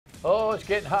Oh, it's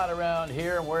getting hot around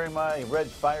here. I'm wearing my red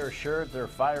fire shirt. There are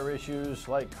fire issues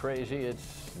like crazy.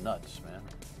 It's nuts, man.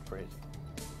 Crazy.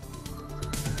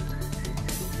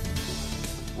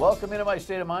 Welcome into my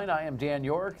state of mind. I am Dan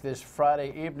York. This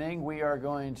Friday evening, we are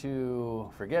going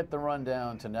to forget the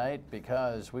rundown tonight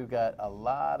because we've got a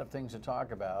lot of things to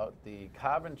talk about. The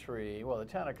town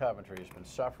of Coventry has been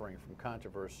suffering from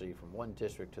controversy from one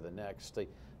district to the next. They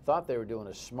thought they were doing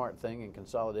a smart thing and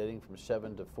consolidating from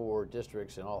 7 to 4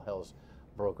 districts, and all hell's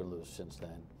broken loose since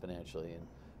then financially. And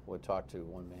we'll talk to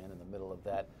one man in the middle of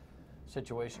that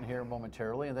situation here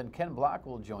momentarily. And then Ken Block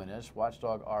will join us,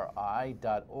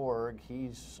 watchdogri.org.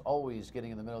 He's always getting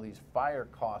in the middle of these fire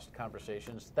cost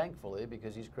conversations, thankfully,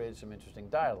 because he's created some interesting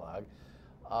dialogue.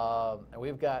 And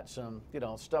we've got some,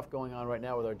 stuff going on right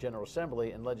now with our General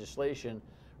Assembly and legislation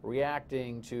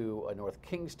reacting to a North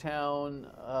Kingstown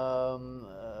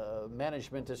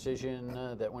management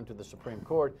decision that went to the Supreme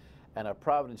Court, and a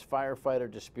Providence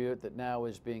firefighter dispute that now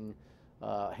is being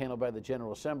handled by the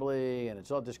General Assembly, and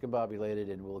it's all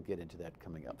discombobulated, and we'll get into that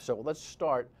coming up. So let's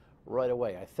start right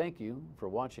away. I thank you for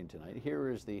watching tonight. Here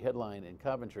is the headline in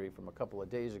Coventry from a couple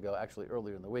of days ago, actually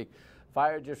earlier in the week.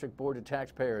 Fire District Board of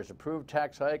Taxpayers approve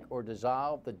tax hike or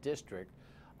dissolve the district.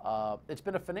 It's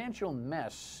been a financial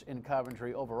mess in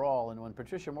Coventry overall, and when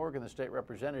Patricia Morgan, the state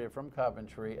representative from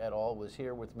Coventry et al., was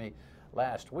here with me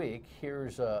last week,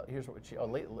 here's what she,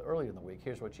 earlier in the week,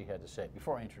 here's what she had to say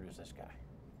before I introduce this guy.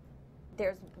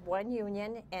 There's one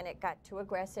union, and it got too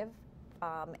aggressive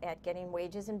at getting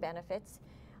wages and benefits.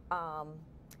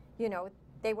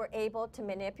 They were able to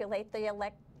manipulate the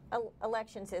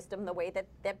election system the way that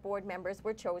board members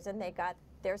were chosen. They got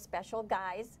their special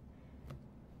guys,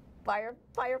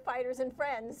 firefighters and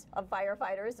friends of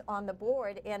firefighters on the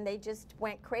board, and they just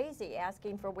went crazy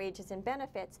asking for wages and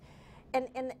benefits. And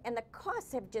the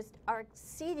costs are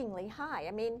exceedingly high.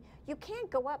 I mean, you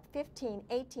can't go up 15,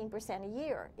 18% a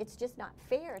year. It's just not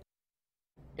fair.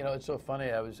 It's so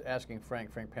funny. I was asking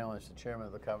Frank Palin, the chairman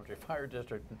of the Coventry Fire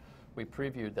District, and we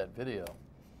previewed that video.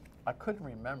 I couldn't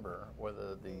remember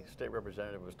whether the state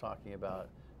representative was talking about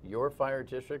your fire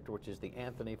district, which is the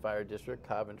Anthony Fire District,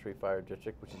 Coventry Fire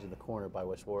District, which is in the corner by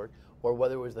West Warwick, or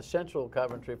whether it was the Central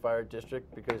Coventry Fire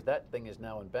District, because that thing is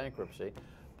now in bankruptcy.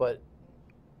 But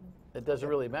it doesn't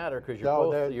really matter because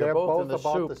you're both in the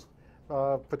soup.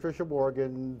 Patricia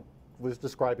Morgan was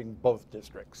describing both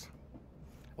districts.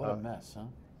 What a mess, huh?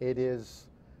 It is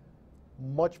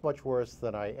much, much worse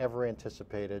than I ever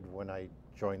anticipated when I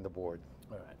joined the board.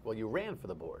 All right. Well, you ran for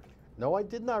the board. No, I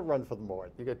did not run for the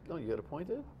board. You got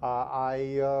appointed?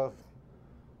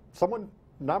 Someone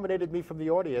nominated me from the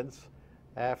audience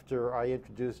after I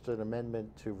introduced an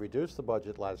amendment to reduce the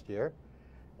budget last year,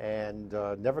 and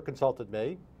never consulted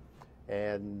me.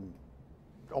 And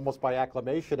almost by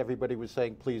acclamation, everybody was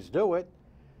saying, please do it.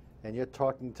 And you're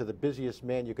talking to the busiest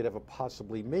man you could ever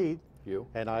possibly meet. You.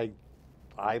 And I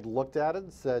looked at it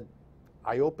and said,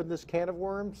 I opened this can of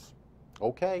worms.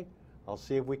 Okay, I'll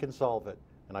see if we can solve it.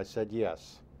 And I said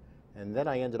yes. And then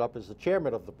I ended up as the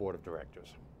chairman of the board of directors.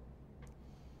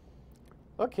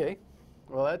 Okay.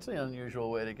 Well, that's an unusual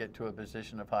way to get to a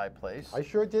position of high place. I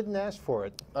sure didn't ask for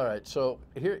it. All right, so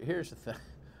here's the thing.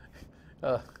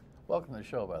 Welcome to the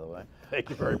show, by the way. Thank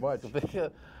you very much.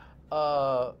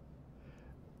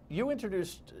 You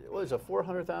introduced, what is a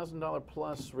 $400,000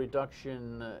 plus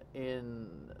reduction in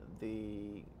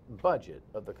the budget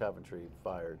of the Coventry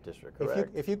Fire District,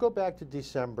 correct? If you go back to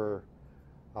December,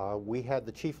 we had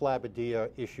the Chief Labadia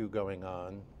issue going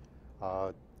on.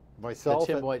 Myself,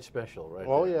 the Tim White special, right?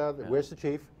 Oh yeah, where's the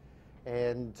chief?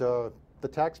 And the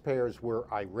taxpayers were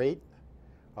irate.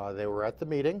 They were at the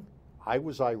meeting. I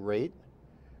was irate.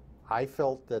 I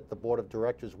felt that the board of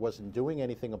directors wasn't doing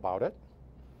anything about it.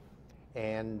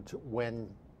 And when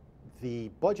the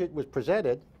budget was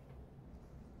presented,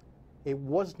 it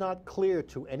was not clear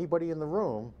to anybody in the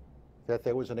room that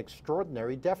there was an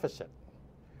extraordinary deficit.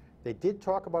 They did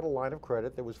talk about a line of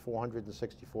credit that was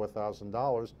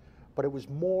 $464,000, but it was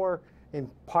more in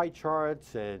pie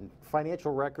charts and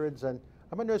financial records, and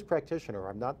I'm a nurse practitioner,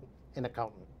 I'm not an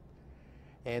accountant.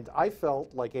 And I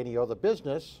felt like any other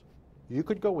business, you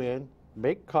could go in,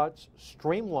 make cuts,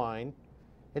 streamline,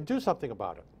 and do something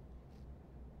about it.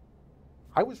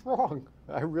 I was wrong.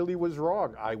 I really was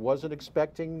wrong. I wasn't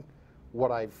expecting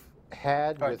what I've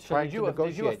had with trying to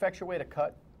negotiate. Did you effectuate a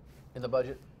cut in the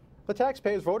budget? The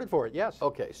taxpayers voted for it, yes.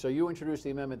 Okay, so you introduced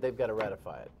the amendment, they've got to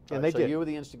ratify it. And they did. So you were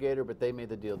the instigator, but they made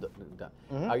the deal done.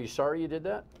 Mm-hmm. Are you sorry you did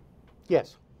that?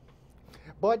 Yes.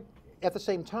 But at the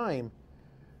same time,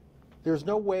 there's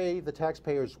no way the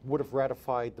taxpayers would have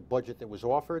ratified the budget that was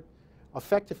offered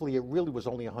effectively, it really was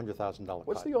only $100,000 cut.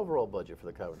 What's the overall budget for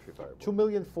the Coventry Fire Board?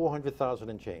 $2,400,000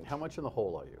 and change. How much in the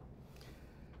hole are you?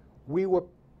 We were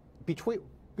between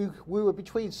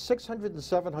 $600,000 and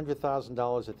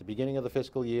 $700,000 at the beginning of the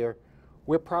fiscal year.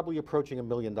 We're probably approaching $1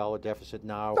 million deficit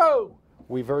now. Oh!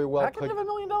 We very well How can you have $1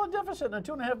 million deficit in a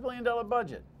 $2.5 billion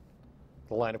budget?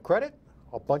 The line of credit,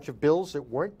 a bunch of bills that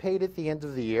weren't paid at the end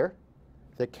of the year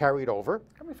that carried over.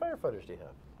 How many firefighters do you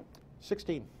have?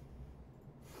 16.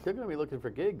 They're going to be looking for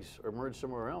gigs or merge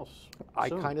somewhere else. I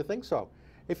soon. kind of think so.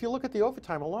 If you look at the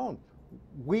overtime alone,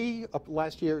 we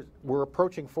last year were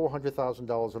approaching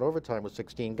 $400,000 in overtime with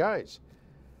 16 guys.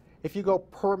 If you go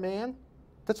per man,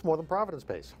 that's more than Providence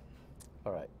pays.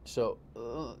 All right. So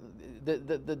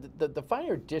the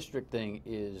fire district thing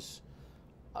is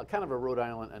kind of a Rhode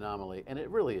Island anomaly, and it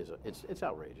really is. It's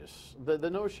outrageous. The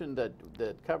notion that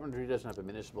Coventry doesn't have a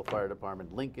municipal fire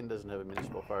department, Lincoln doesn't have a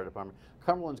municipal fire department,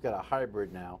 Cumberland's got a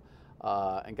hybrid now,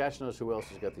 and gosh knows who else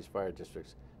has got these fire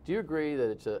districts. Do you agree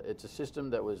that it's a system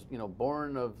that was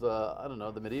born of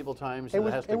the the medieval times? It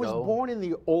has to was go? born in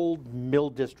the old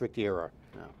mill district era.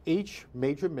 Yeah. Each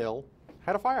major mill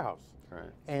had a firehouse. Right.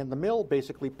 And the mill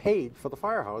basically paid for the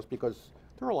firehouse because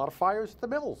there were a lot of fires at the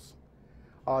mills.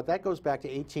 That goes back to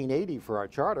 1880 for our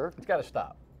charter. It's got to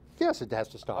stop. Yes, it has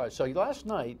to stop. All right, so last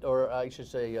night, or I should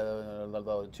say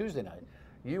Tuesday night,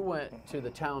 you went to the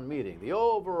town meeting, the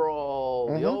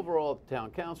overall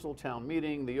town council, town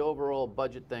meeting, the overall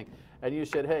budget thing, and you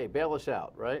said, hey, bail us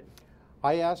out, right?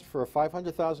 I asked for a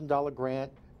 $500,000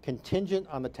 grant contingent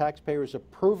on the taxpayers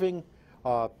approving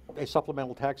a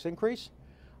supplemental tax increase.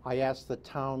 I asked the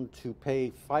town to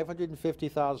pay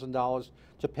 $550,000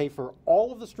 to pay for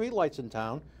all of the streetlights in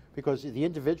town because the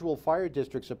individual fire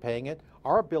districts are paying it.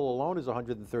 Our bill alone is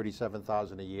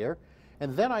 $137,000 a year.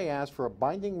 And then I asked for a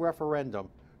binding referendum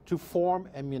to form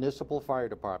a municipal fire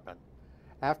department.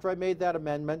 After I made that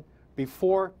amendment,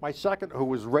 before my second, who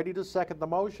was ready to second the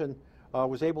motion,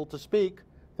 was able to speak,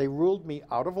 they ruled me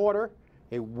out of order.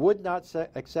 They would not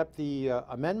accept the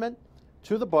amendment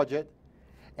to the budget,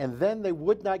 and then they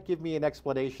would not give me an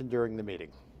explanation during the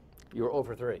meeting. You were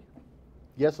over 3.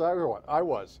 Yes, I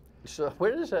was. So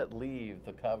where does that leave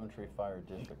the Coventry Fire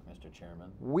District, Mr.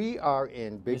 Chairman? We are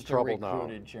in big trouble now. Mr.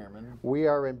 Recruited Chairman. We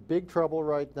are in big trouble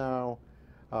right now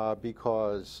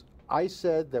because I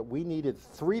said that we needed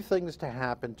 3 things to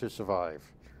happen to survive.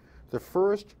 The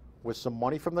first was some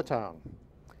money from the town.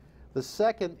 The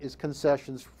second is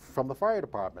concessions from the fire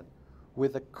department.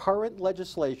 With the current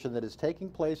legislation that is taking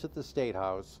place at the State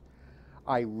House,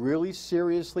 I really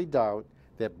seriously doubt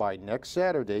that by next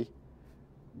Saturday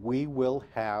we will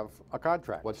have a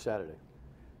contract. What's Saturday?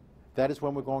 That is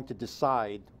when we're going to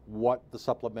decide what the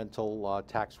supplemental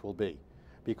tax will be.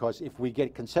 Because if we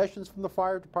get concessions from the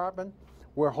fire department,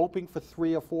 we're hoping for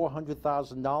 $300,000 or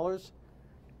 $400,000.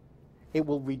 It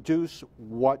will reduce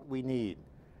what we need.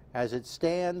 As it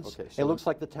stands, Okay, so it looks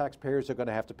like the taxpayers are going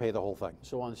to have to pay the whole thing.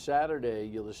 So on Saturday,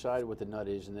 you'll decide what the nut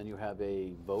is, and then you have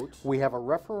a vote? We have a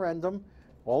referendum,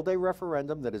 all-day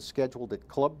referendum that is scheduled at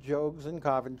Club Jogues in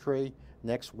Coventry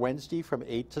next Wednesday from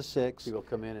 8 to 6. People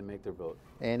come in and make their vote.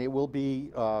 And it will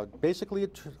be basically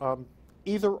an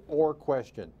either-or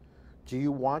question. Do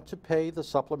you want to pay the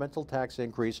supplemental tax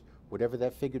increase, whatever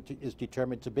that figure is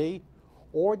determined to be,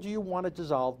 or do you want to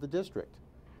dissolve the district?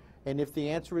 And if the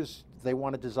answer is they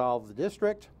want to dissolve the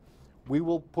district, we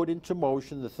will put into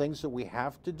motion the things that we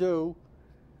have to do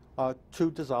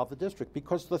to dissolve the district.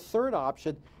 Because the third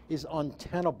option is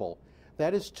untenable.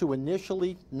 That is to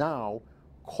initially now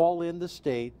call in the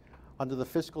state under the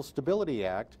Fiscal Stability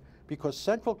Act, because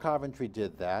Central Coventry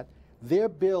did that. Their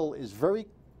bill is very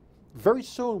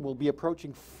soon will be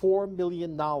approaching $4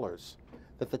 million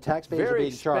that the taxpayers are Very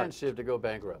being charged. expensive to go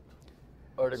bankrupt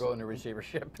or to go into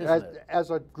receivership, isn't it?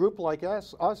 As a group like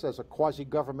us as a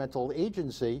quasi-governmental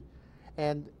agency,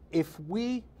 and if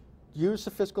we use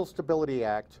the Fiscal Stability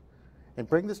Act and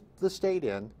bring the state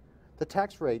in, the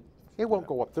tax rate, it won't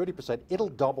go up 30%, it'll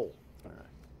double. All right.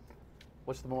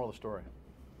 What's the moral of the story?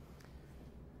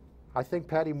 I think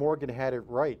Patty Morgan had it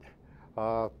right.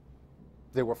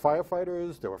 There were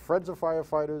firefighters, there were friends of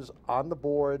firefighters on the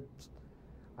board.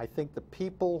 I think the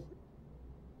people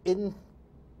in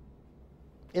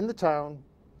the town,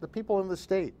 the people in the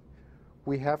state,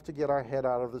 we have to get our head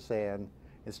out of the sand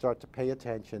and start to pay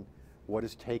attention what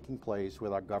is taking place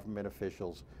with our government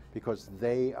officials, because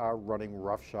they are running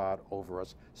roughshod over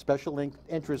us. Special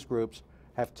interest groups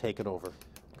have taken over.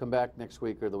 Come back next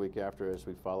week or the week after as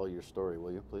we follow your story,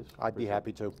 will you, please? I'd be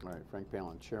happy to. All right, Frank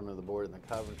Palin, Chairman of the Board in the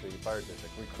Coventry Fire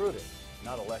District, recruited,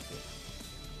 not elected.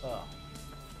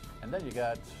 And then you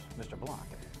got Mr. Block.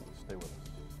 Stay with us.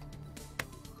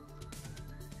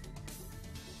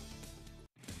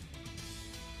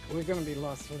 We're going to be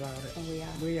lost without it. Oh, we are.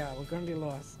 We are. We're going to be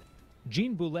lost.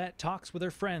 Jean Boulette talks with her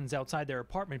friends outside their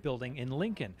apartment building in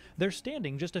Lincoln. They're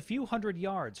standing just a few hundred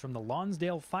yards from the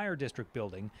Lonsdale Fire District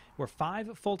building, where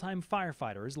 5 full-time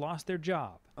firefighters lost their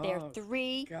job. They're Oh,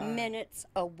 3 God. minutes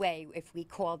away. If we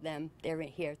call them, they're in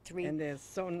here 3. And they're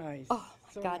so nice. Oh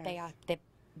my So God, they nice. are. They're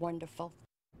wonderful.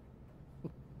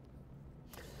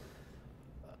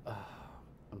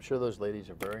 I'm sure those ladies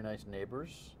are very nice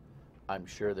neighbors. I'm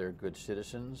sure they're good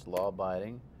citizens,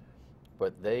 law-abiding,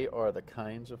 but they are the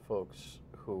kinds of folks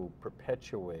who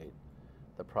perpetuate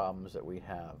the problems that we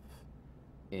have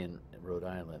in Rhode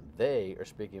Island. They are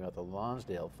speaking about the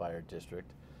Lonsdale Fire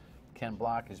District. Ken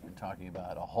Block has been talking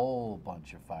about a whole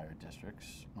bunch of fire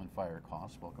districts on fire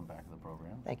costs. Welcome back to the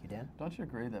program. Thank you, Dan. Don't you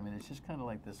agree? I mean, it's just kind of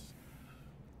like this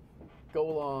go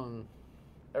along,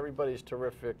 everybody's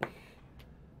terrific,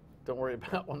 don't worry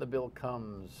about when the bill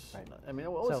comes. Right. I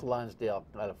mean, what's So- Lonsdale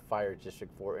got a fire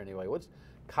district for anyway? What's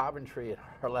Coventry in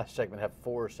our last segment have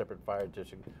 4 separate fire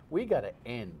districts? We got to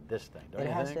end this thing, don't It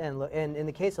you has think? to end. And in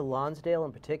the case of Lonsdale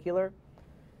in particular,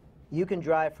 you can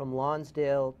drive from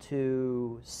Lonsdale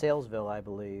to Salesville, I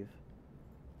believe,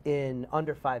 in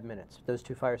under 5 minutes. Those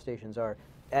 2 fire stations are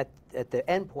at the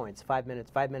endpoints 5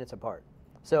 minutes apart.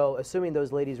 So assuming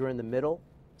those ladies were in the middle,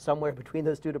 somewhere between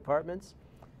those 2 departments,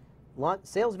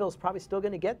 Salesville is probably still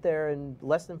going to get there in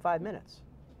less than 5 minutes,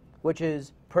 which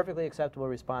is perfectly acceptable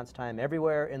response time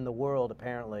everywhere in the world,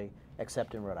 apparently,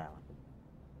 except in Rhode Island.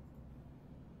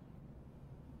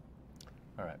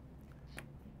 All right.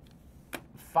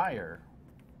 Fire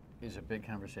is a big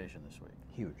conversation this week.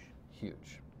 Huge.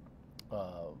 Huge.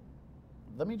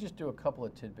 Let me just do a couple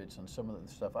of tidbits on some of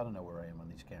the stuff. I don't know where I am on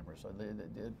these cameras. So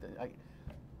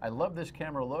I love this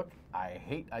camera look.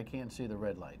 I can't see the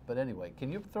red light. But anyway,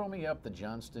 can you throw me up the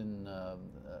Johnston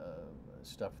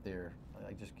stuff there?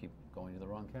 I just keep going to the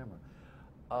wrong camera.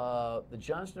 The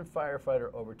Johnston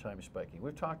firefighter overtime spiking.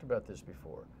 We've talked about this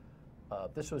before.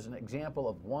 This was an example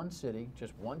of one city,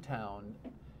 just one town.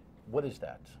 What is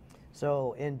that?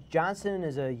 So Johnston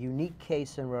is a unique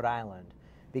case in Rhode Island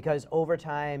because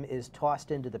overtime is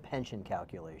tossed into the pension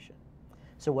calculation.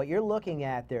 So what you're looking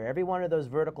at there, every one of those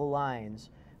vertical lines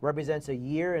represents a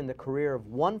year in the career of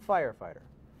one firefighter.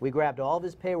 We grabbed all of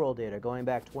his payroll data going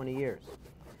back 20 years.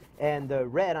 And the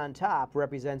red on top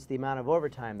represents the amount of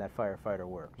overtime that firefighter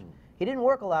worked. He didn't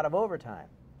work a lot of overtime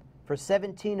for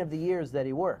 17 of the years that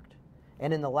he worked.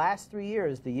 And in the last 3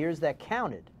 years, the years that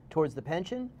counted towards the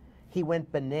pension, he went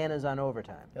bananas on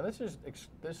overtime. Now this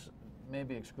may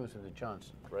be exclusive to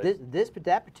Johnston, right?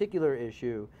 That particular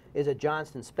issue is a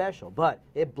Johnston special, but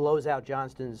it blows out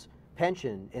Johnston's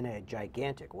pension in a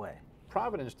gigantic way.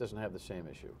 Providence doesn't have the same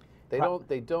issue.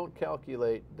 They don't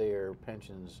calculate their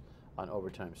pensions on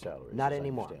overtime salaries. Not as I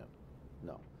anymore. understand.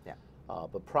 No. Yeah.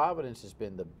 But Providence has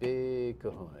been the big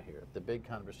kahuna here, the big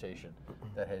conversation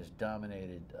that has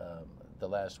dominated the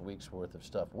last week's worth of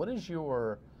stuff. What is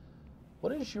your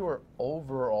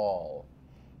overall?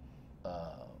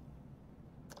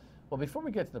 Well, before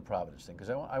we get to the Providence thing, because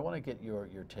I want to get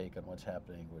your take on what's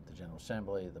happening with the General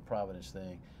Assembly, the Providence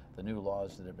thing, the new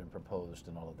laws that have been proposed,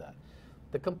 and all of that.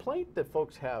 The complaint that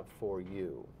folks have for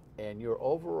you and your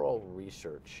overall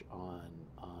research on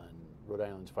Rhode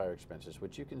Island's fire expenses,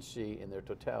 which you can see in their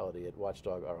totality at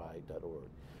watchdogri.org,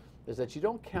 is that you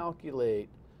don't calculate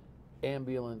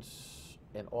ambulance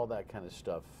and all that kind of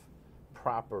stuff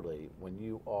properly when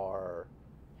you are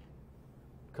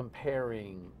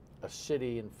comparing a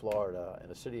city in Florida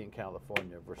and a city in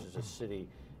California versus a city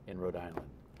in Rhode Island,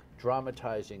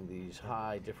 dramatizing these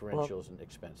high differentials in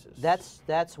expenses.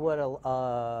 That's what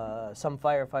some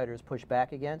firefighters push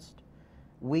back against.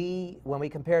 When we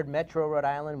compared Metro Rhode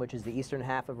Island, which is the eastern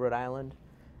half of Rhode Island,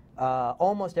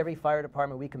 almost every fire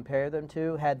department we compared them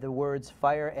to had the words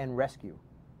fire and rescue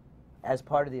as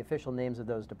part of the official names of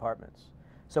those departments.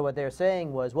 So what they're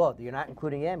saying was, well, you're not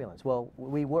including ambulance. Well,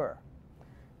 we were.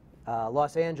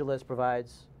 Los Angeles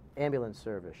provides ambulance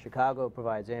service. Chicago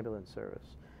provides ambulance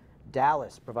service.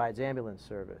 Dallas provides ambulance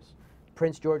service.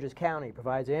 Prince George's County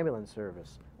provides ambulance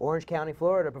service. Orange County,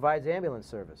 Florida provides ambulance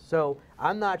service. So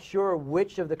I'm not sure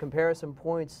which of the comparison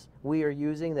points we are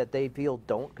using that they feel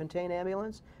don't contain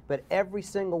ambulance, but every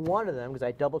single one of them, because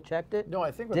I double checked it, No,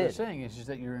 I think what they're saying is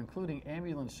that you're including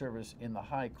ambulance service in the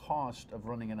high cost of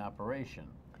running an operation.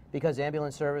 because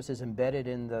ambulance service is embedded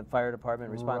in the fire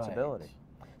department responsibility. Right.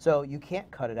 So you can't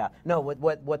cut it out. No,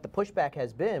 what the pushback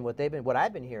has been, what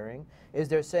I've been hearing, is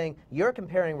they're saying you're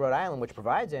comparing Rhode Island, which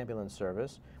provides ambulance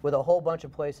service, with a whole bunch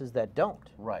of places that don't.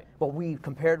 Right. But we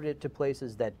compared it to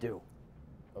places that do.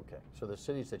 Okay. So the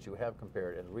cities that you have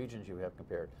compared and the regions you have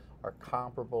compared are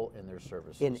comparable in their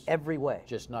services. In every way.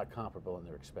 Just not comparable in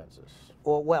their expenses.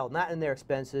 Or, well, not in their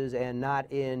expenses and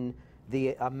not in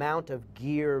the amount of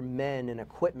gear, men, and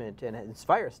equipment and its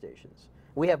fire stations.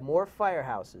 We have more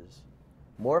firehouses,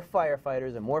 more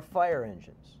firefighters, and more fire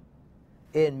engines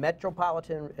in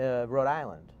metropolitan Rhode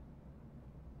Island,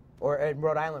 or in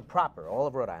Rhode Island proper, all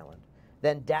of Rhode Island,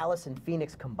 than Dallas and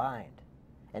Phoenix combined.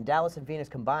 And Dallas and Phoenix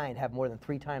combined have more than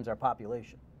 3 times our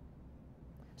population.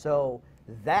 So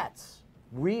that's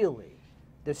really,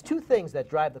 there's 2 things that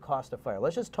drive the cost of fire.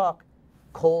 Let's just talk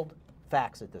cold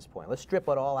facts at this point. Let's strip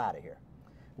it all out of here.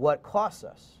 What costs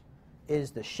us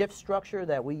is the shift structure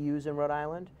that we use in Rhode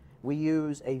Island. We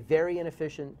use a very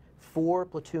inefficient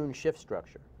 4-platoon shift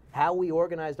structure. How we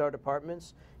organized our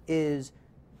departments is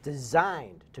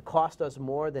designed to cost us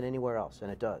more than anywhere else,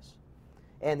 and it does.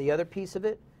 And the other piece of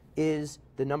it is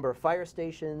the number of fire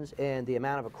stations and the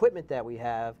amount of equipment that we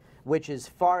have, which is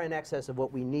far in excess of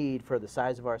what we need for the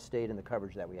size of our state and the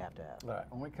coverage that we have to have. All right,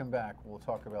 when we come back, we'll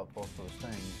talk about both those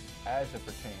things as it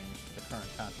pertains to the current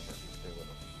controversy. Stay with us.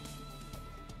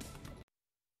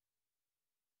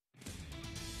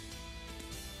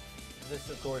 This,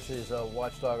 of course, is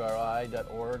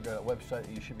watchdogri.org, a website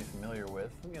that you should be familiar with.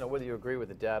 You know, whether you agree with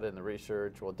the data and the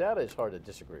research, well, data is hard to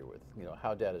disagree with. You know,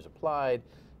 how data is applied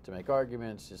to make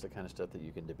arguments is the kind of stuff that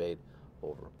you can debate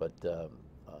over. But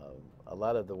a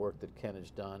lot of the work that Ken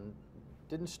has done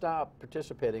didn't stop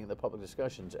participating in the public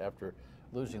discussions after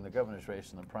losing the governor's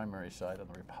race on the primary side, on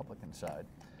the Republican side.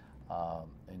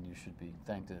 And you should be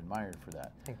thanked and admired for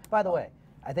that. By the way,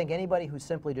 I think anybody who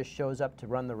simply just shows up to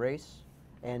run the race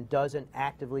and doesn't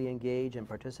actively engage and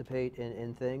participate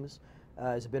in things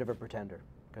is a bit of a pretender,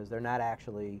 because they're not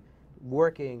actually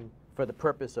working for the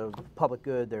purpose of public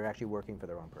good. They're actually working for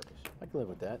their own purpose. I can live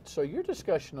with that. So your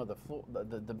discussion of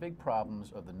the big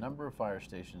problems of the number of fire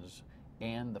stations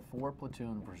and the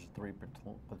 4-platoon versus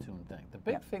 3-platoon thing. The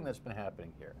big thing that's been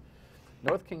happening here,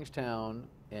 North Kingstown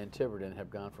and Tiverton have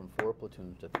gone from 4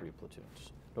 platoons to 3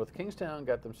 platoons. North Kingstown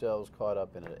got themselves caught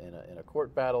up in a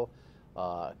court battle,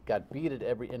 got beat at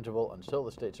every interval until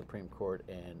the state Supreme Court,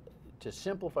 and to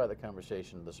simplify the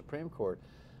conversation, the Supreme Court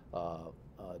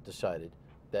decided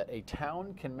that a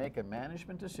town can make a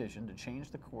management decision to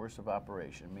change the course of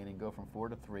operation, meaning go from 4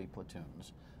 to 3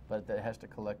 platoons, but that it has to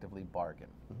collectively bargain.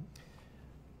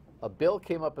 A bill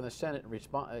came up in the Senate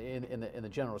in the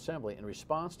General Assembly in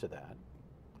response to that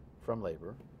from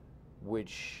Labor,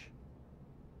 which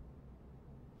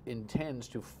intends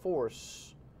to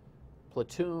force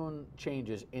platoon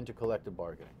changes into collective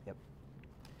bargaining. Yep.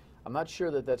 I'm not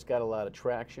sure that that's got a lot of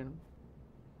traction.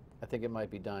 I think it might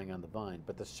be dying on the vine.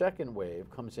 But the second wave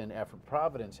comes in after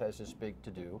Providence has this big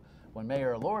to-do, when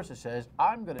Mayor Elorza says,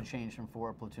 I'm going to change from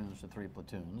 4 platoons to 3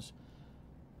 platoons.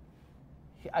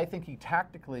 I think he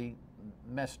tactically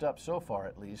messed up so far,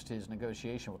 at least, his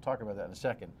negotiation. We'll talk about that in a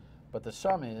second. But the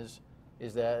sum is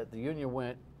that the union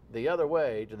went the other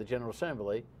way to the General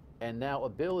Assembly, and now a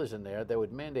bill is in there that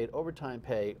would mandate overtime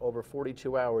pay over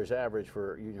 42 hours average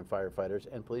for union firefighters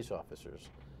and police officers.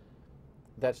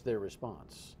 That's their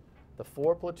response. The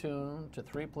 4 platoon to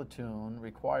 3 platoon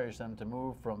requires them to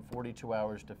move from 42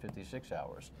 hours to 56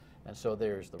 hours. And so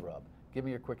there's the rub. Give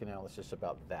me your quick analysis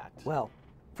about that. Well,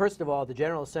 first of all, the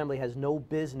General Assembly has no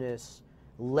business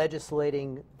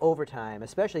legislating overtime,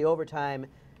 especially overtime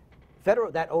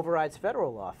that overrides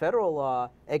federal law. Federal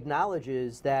law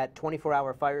acknowledges that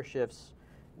 24-hour fire shifts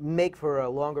make for a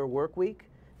longer work week,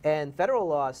 and federal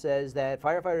law says that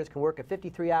firefighters can work a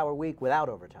 53-hour week without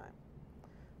overtime.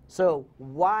 So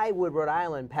why would Rhode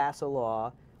Island pass a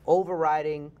law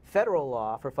overriding federal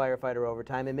law for firefighter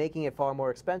overtime and making it far more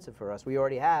expensive for us? We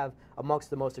already have amongst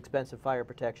the most expensive fire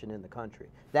protection in the country.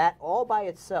 That all by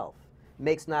itself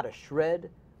makes not a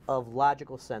shred of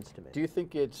logical sense to me. Do you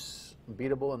think it's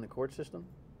beatable in the court system?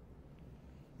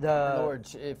 In other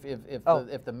words,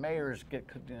 if the mayors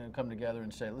come together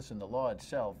and say, listen, the law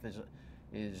itself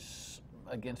is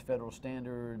against federal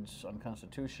standards,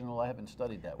 unconstitutional. I haven't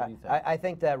studied that. What do you think? I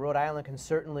think that Rhode Island can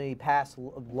certainly pass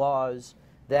laws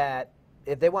that,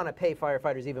 if they want to pay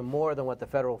firefighters even more than what the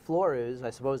federal floor is,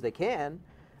 I suppose they can.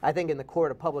 I think in the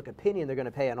court of public opinion, they're going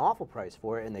to pay an awful price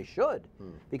for it, and they should.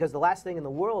 Because the last thing in the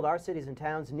world our cities and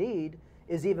towns need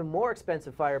is even more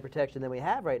expensive fire protection than we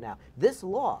have right now. This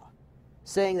law,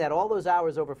 saying that all those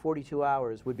hours over 42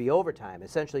 hours would be overtime,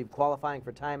 essentially qualifying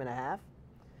for time and a half,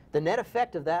 the net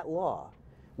effect of that law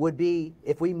would be,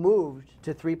 if we moved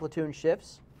to 3 platoon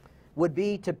shifts, would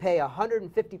be to pay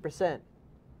 150%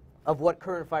 of what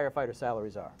current firefighter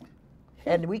salaries are.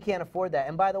 And we can't afford that.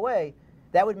 And by the way,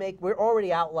 that would make, we're already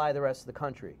outlie the rest of the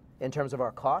country in terms of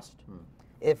our cost.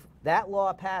 If that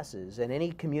law passes and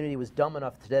any community was dumb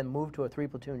enough to then move to a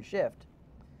 3-platoon shift,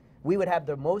 we would have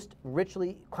the most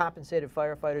richly compensated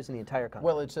firefighters in the entire country.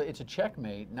 Well, it's a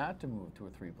checkmate not to move to a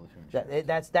 3-platoon shift.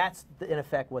 That's in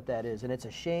effect what that is, and it's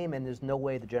a shame, and there's no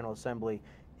way the General Assembly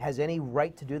has any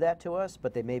right to do that to us,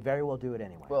 but they may very well do it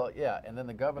anyway. Well, yeah, and then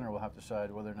the governor will have to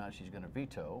decide whether or not she's going to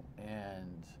veto,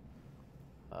 and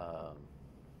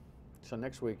so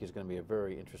next week is going to be a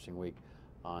very interesting week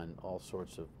on all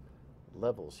sorts of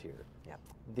levels here. Yeah.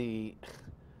 The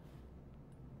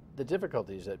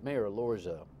difficulty is that Mayor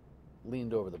Elorza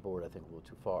leaned over the board, I think, a little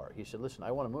too far. He said, listen,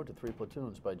 I want to move to 3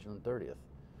 platoons by June 30th.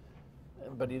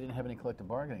 But he didn't have any collective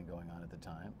bargaining going on at the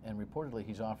time, and reportedly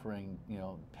he's offering, you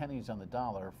know, pennies on the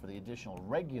dollar for the additional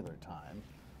regular time.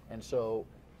 And so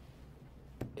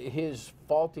his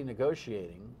faulty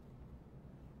negotiating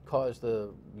caused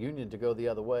the union to go the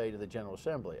other way to the General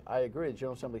Assembly. I agree, the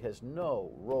General Assembly has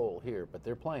no role here, but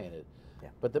they're playing it. Yeah.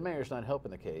 But the mayor's not helping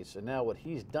the case, and now what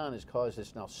he's done is caused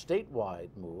this now statewide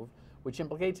move, which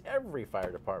implicates every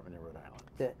fire department in Rhode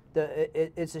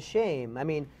Island. It's a shame. I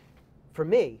mean, for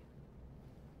me,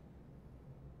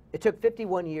 it took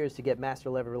 51 years to get master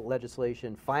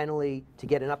legislation finally to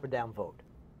get an up or down vote.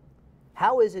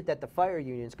 How is it that the fire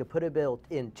unions could put a bill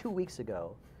in 2 weeks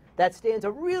ago that stands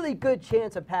a really good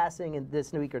chance of passing in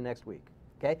this week or next week?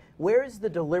 Okay? Where is the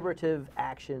deliberative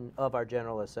action of our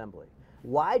General Assembly?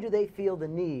 Why do they feel the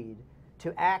need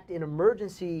to act in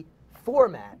emergency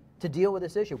format to deal with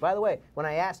this issue? By the way, when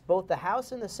I asked both the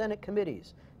House and the Senate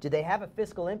committees, did they have a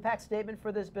fiscal impact statement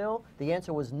for this bill? The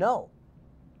answer was no.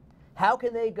 How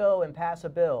can they go and pass a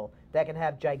bill that can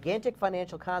have gigantic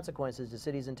financial consequences to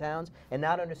cities and towns and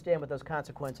not understand what those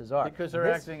consequences are? Because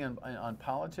they're acting on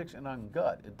politics and on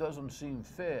gut. It doesn't seem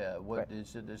fair. And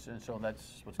so that's what's going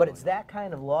on. But it's that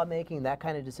kind of lawmaking, that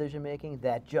kind of decision-making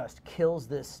that just kills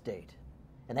this state.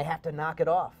 And they have to knock it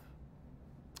off.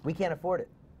 We can't afford it.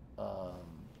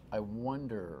 I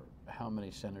wonder how many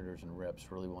senators and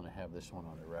reps really want to have this one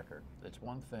on the record. It's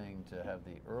one thing to have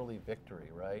the early victory,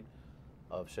 right,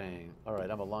 of saying, all right,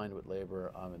 I'm aligned with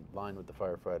labor, I'm aligned with the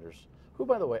firefighters, who,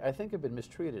 by the way, I think have been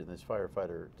mistreated in this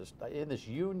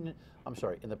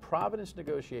in the Providence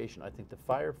negotiation. I think the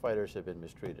firefighters have been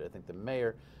mistreated. I think the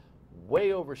mayor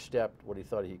way overstepped what he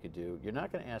thought he could do. You're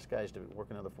not going to ask guys to work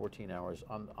another 14 hours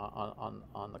on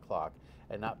the clock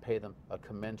and not pay them a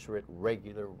commensurate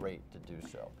regular rate to do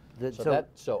so.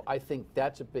 So I think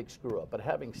that's a big screw up. But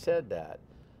having said that,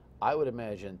 I would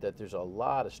imagine that there's a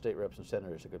lot of state reps and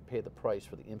senators that could pay the price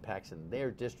for the impacts in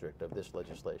their district of this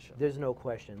legislation. There's no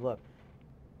question. Look,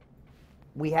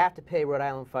 we have to pay Rhode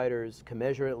Island fighters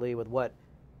commensurately with what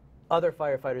other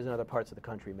firefighters in other parts of the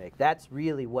country make. That's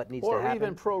really what needs to happen. Or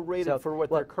even prorated for what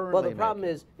they're currently making. Well, the problem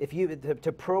making. is, if you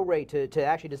to prorate to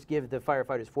actually just give the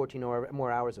firefighters 14 or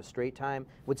more hours of straight time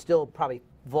would still probably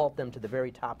vault them to the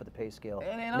very top of the pay scale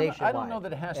nationwide. I don't know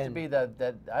that it has to be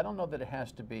that. I don't know that it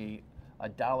has to be a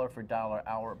dollar for dollar,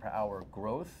 hour per hour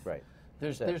growth. Right.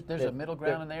 There's a middle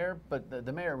ground in there, but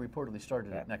the mayor reportedly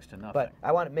started at next to nothing. But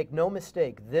I want to make no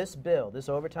mistake, this bill, this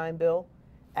overtime bill,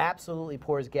 absolutely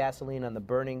pours gasoline on the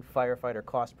burning firefighter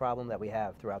cost problem that we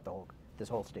have throughout this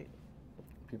whole state.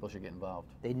 People should get involved.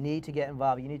 They need to get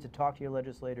involved. You need to talk to your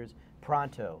legislators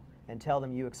pronto and tell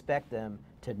them you expect them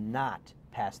to not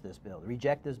pass this bill,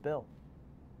 reject this bill.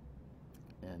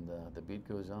 And the beat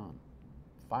goes on.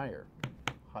 Fire.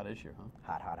 Hot issue, huh?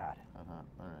 Hot, hot, hot. Hot, hot.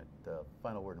 All right.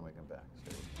 Final word and we come back.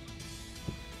 Stay with us.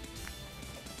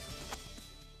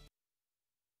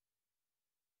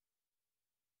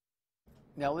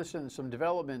 Now listen, some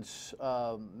developments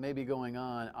may be going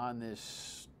on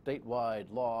this statewide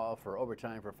law for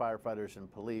overtime for firefighters and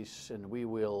police, and we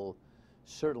will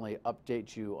certainly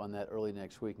update you on that early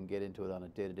next week and get into it on a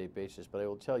day-to-day basis. But I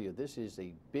will tell you, this is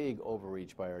a big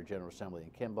overreach by our General Assembly,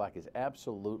 and Ken Black is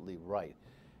absolutely right.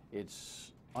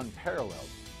 It's unparalleled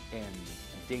and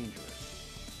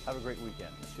dangerous. Have a great weekend.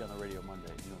 We'll see you on the radio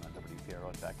Monday, noon on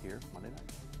WPRO. Back here Monday night.